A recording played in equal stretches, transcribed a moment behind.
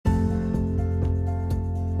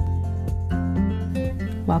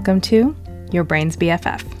Welcome to Your Brain's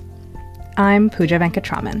BFF. I'm Pooja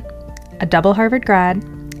Venkatraman, a double Harvard grad,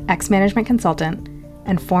 ex-management consultant,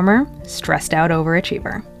 and former stressed-out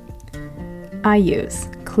overachiever. I use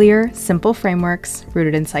clear, simple frameworks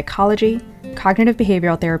rooted in psychology, cognitive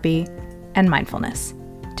behavioral therapy, and mindfulness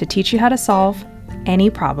to teach you how to solve any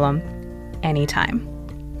problem, anytime.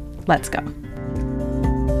 Let's go.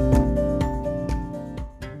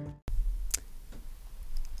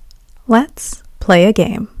 Let's play a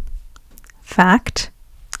game. Fact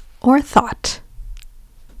or thought?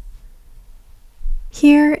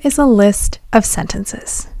 Here is a list of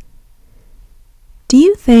sentences. Do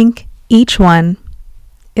you think each one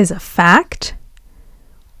is a fact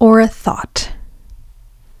or a thought?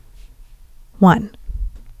 1.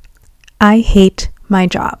 I hate my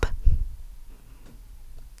job.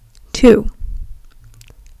 2.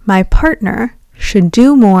 My partner should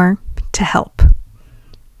do more to help.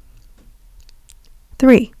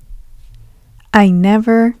 3. I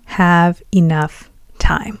never have enough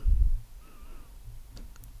time.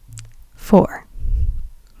 4.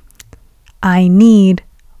 I need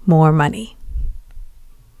more money.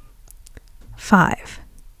 5.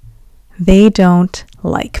 They don't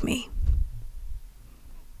like me.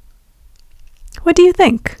 What do you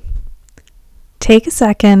think? Take a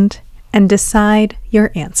second and decide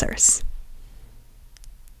your answers.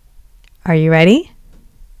 Are you ready?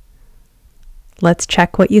 Let's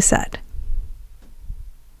check what you said.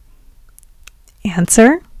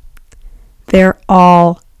 Answer: they're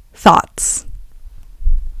all thoughts.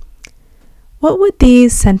 What would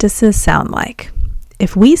these sentences sound like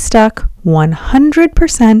if we stuck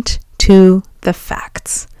 100% to the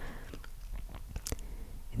facts?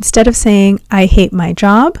 Instead of saying, I hate my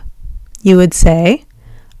job, you would say,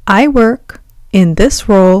 I work in this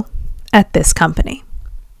role at this company.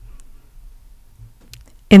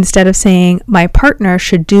 Instead of saying, my partner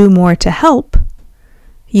should do more to help,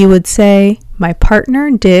 you would say, my partner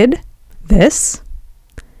did this,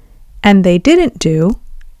 and they didn't do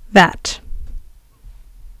that.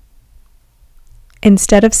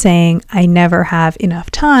 Instead of saying, I never have enough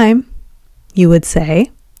time, you would say,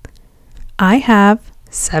 I have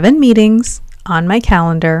 7 meetings on my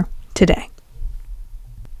calendar today.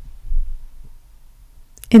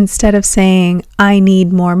 Instead of saying, I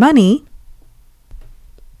need more money,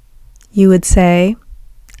 you would say,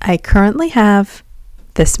 I currently have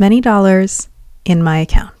this many dollars in my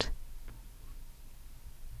account.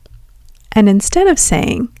 And instead of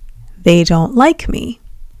saying, they don't like me,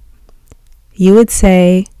 you would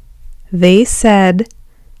say, they said,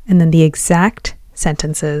 and then the exact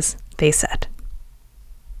sentences they said.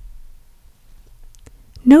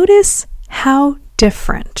 Notice how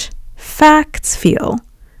different facts feel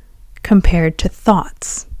compared to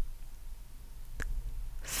thoughts.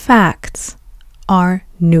 Facts are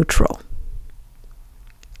neutral.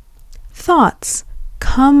 Thoughts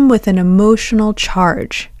come with an emotional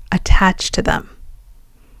charge attached to them.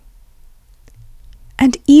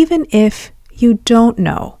 And even if you don't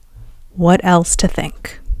know what else to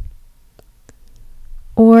think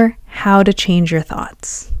or how to change your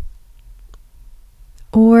thoughts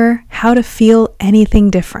or how to feel anything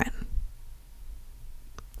different,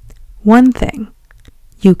 one thing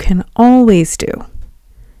you can always do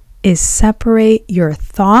is separate your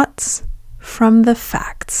thoughts from the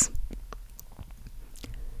facts.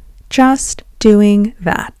 Just doing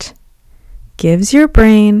that gives your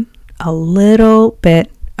brain a little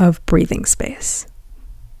bit of breathing space.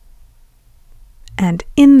 And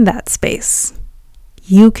in that space,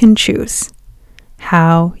 you can choose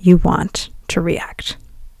how you want to react.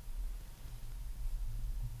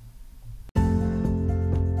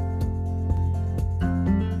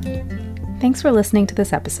 Thanks for listening to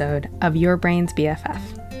this episode of Your Brain's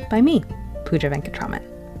BFF by me, Pooja Venkatraman.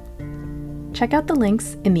 Check out the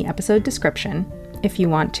links in the episode description if you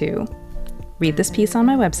want to read this piece on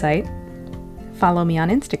my website, follow me on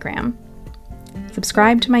Instagram,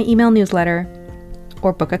 subscribe to my email newsletter,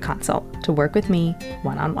 or book a consult to work with me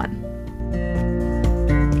one-on-one.